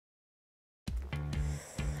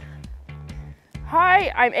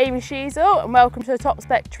Hi, I'm Amy Sheasel and welcome to the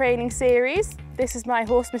TopSpec training series. This is my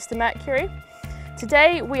horse, Mr. Mercury.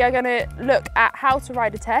 Today we are going to look at how to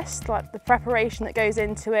ride a test, like the preparation that goes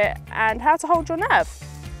into it, and how to hold your nerve.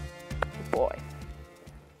 Good boy.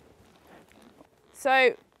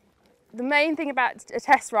 So the main thing about a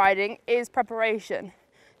test riding is preparation.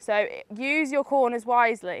 So use your corners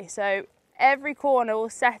wisely. So every corner will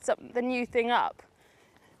set up the new thing up.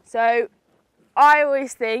 So I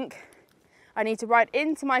always think I need to ride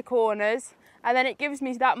into my corners, and then it gives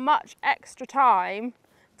me that much extra time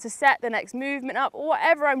to set the next movement up or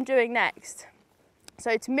whatever I'm doing next.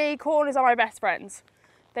 So to me, corners are my best friends.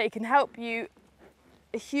 They can help you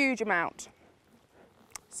a huge amount.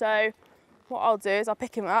 So what I'll do is I'll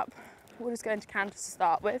pick him up. We'll just go into canter to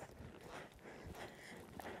start with.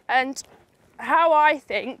 And how I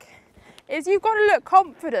think is you've got to look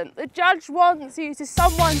confident. The judge wants you to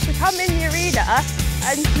someone to come in the arena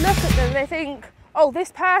and look at them. They think, oh,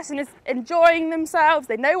 this person is enjoying themselves.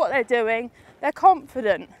 They know what they're doing. They're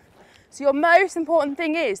confident. So your most important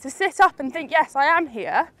thing is to sit up and think, yes, I am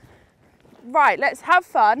here. Right, let's have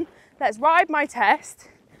fun. Let's ride my test.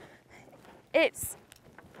 It's,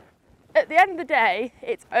 at the end of the day,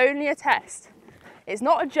 it's only a test. It's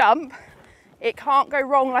not a jump. It can't go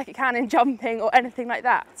wrong like it can in jumping or anything like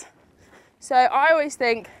that. So I always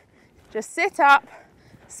think, just sit up,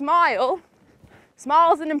 smile.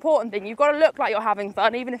 Smile's an important thing. You've got to look like you're having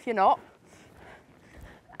fun, even if you're not.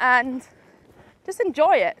 And just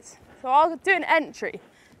enjoy it. So I'll do an entry.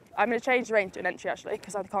 I'm going to change the rein to an entry actually,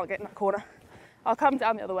 because I can't get in that corner. I'll come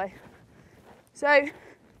down the other way. So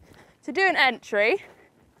to do an entry,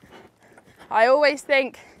 I always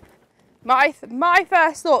think my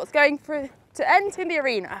first thoughts going through to enter the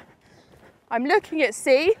arena. I'm looking at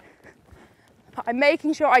C. I'm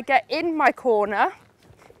making sure I get in my corner,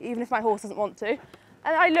 even if my horse doesn't want to,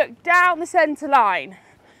 and I look down the centre line.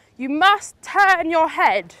 You must turn your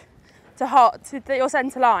head to your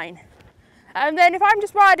centre line. And then if I'm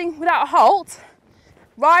just riding without a halt,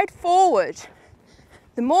 ride forward.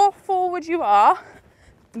 The more forward you are,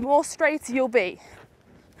 the more straighter you'll be.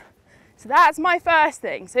 So that's my first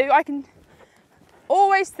thing. So I can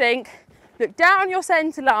always think, look down your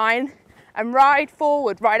centre line and ride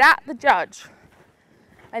forward, right at the judge.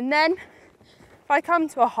 And then if I come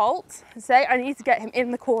to a halt and say I need to get him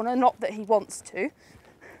in the corner, not that he wants to,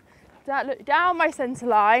 look down my centre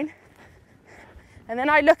line, and then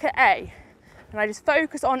I look at A, and I just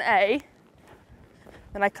focus on A,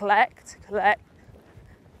 then I collect,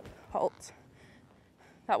 halt.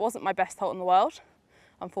 That wasn't my best halt in the world,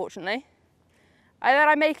 unfortunately. And then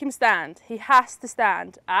I make him stand. He has to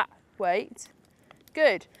stand at, wait,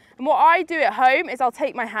 good. And what I do at home is I'll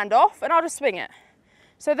take my hand off and I'll just swing it.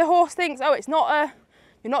 So the horse thinks, oh,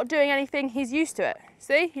 you're not doing anything, he's used to it.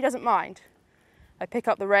 See, he doesn't mind. I pick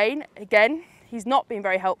up the rein, again, he's not being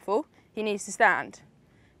very helpful. He needs to stand.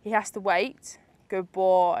 He has to wait, good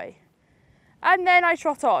boy. And then I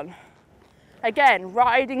trot on. Again,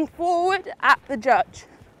 riding forward at the judge.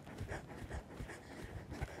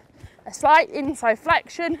 A slight inside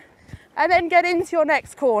flexion, and then get into your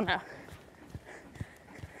next corner.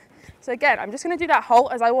 So again, I'm just going to do that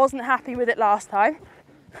halt as I wasn't happy with it last time,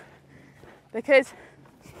 because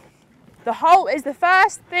the halt is the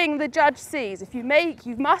first thing the judge sees. You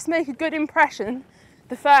must make a good impression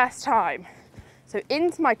the first time. So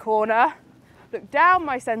into my corner, look down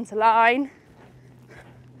my centre line,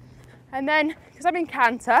 and then, because I'm in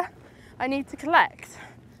canter, I need to collect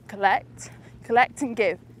and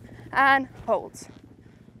give, and hold.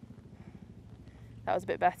 That was a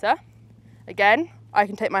bit better. Again, I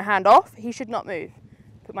can take my hand off, he should not move.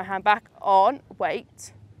 Put my hand back on,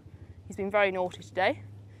 wait. He's been very naughty today.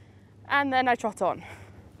 And then I trot on.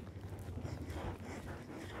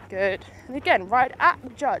 Good. And again, right at the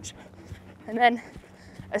judge. And then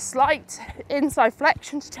a slight inside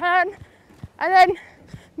flexion to turn. And then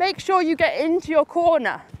make sure you get into your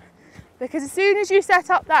corner. Because as soon as you set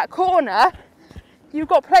up that corner, you've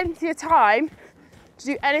got plenty of time to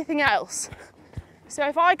do anything else. So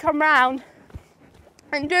if I come round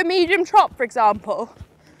and do a medium trot, for example,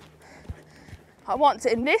 I want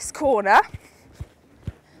to, in this corner,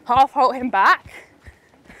 half halt him back,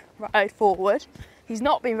 ride forward. He's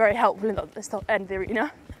not been very helpful in this end of the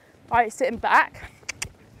arena. Right, sit him back,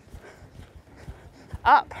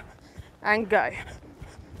 up and go.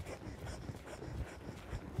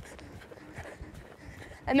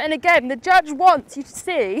 And then again, the judge wants you to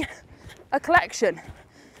see a collection.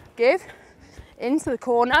 Give, into the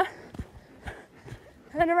corner,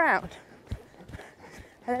 and then around.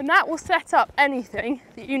 And then that will set up anything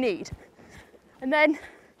that you need. And then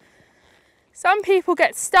Some people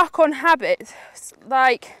get stuck on habits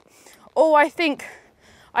like, oh, I think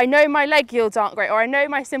I know my leg yields aren't great, or I know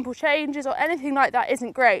my simple changes, or anything like that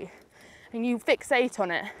isn't great, and you fixate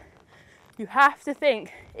on it. You have to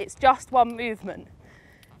think it's just one movement.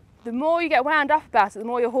 The more you get wound up about it, the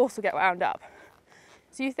more your horse will get wound up.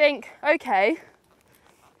 So you think, okay,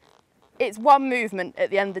 it's one movement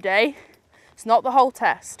at the end of the day. It's not the whole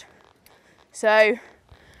test. So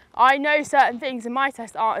I know certain things in my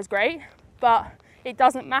test aren't as great, but it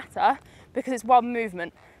doesn't matter because it's one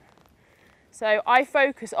movement. So I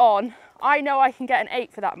focus on, I know I can get an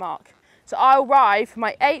 8 for that mark. So I'll ride for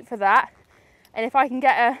my 8 for that, and if I can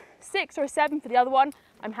get a 6 or a 7 for the other one,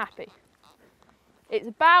 I'm happy. It's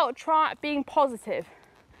about being positive.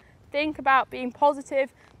 Think about being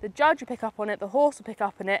positive. The judge will pick up on it, the horse will pick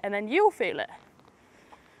up on it, and then you'll feel it.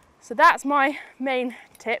 So that's my main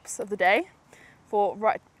tips of the day for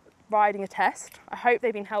riding a test. I hope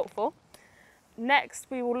they've been helpful. Next,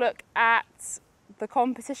 we will look at the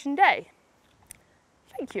competition day.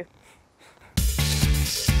 Thank you.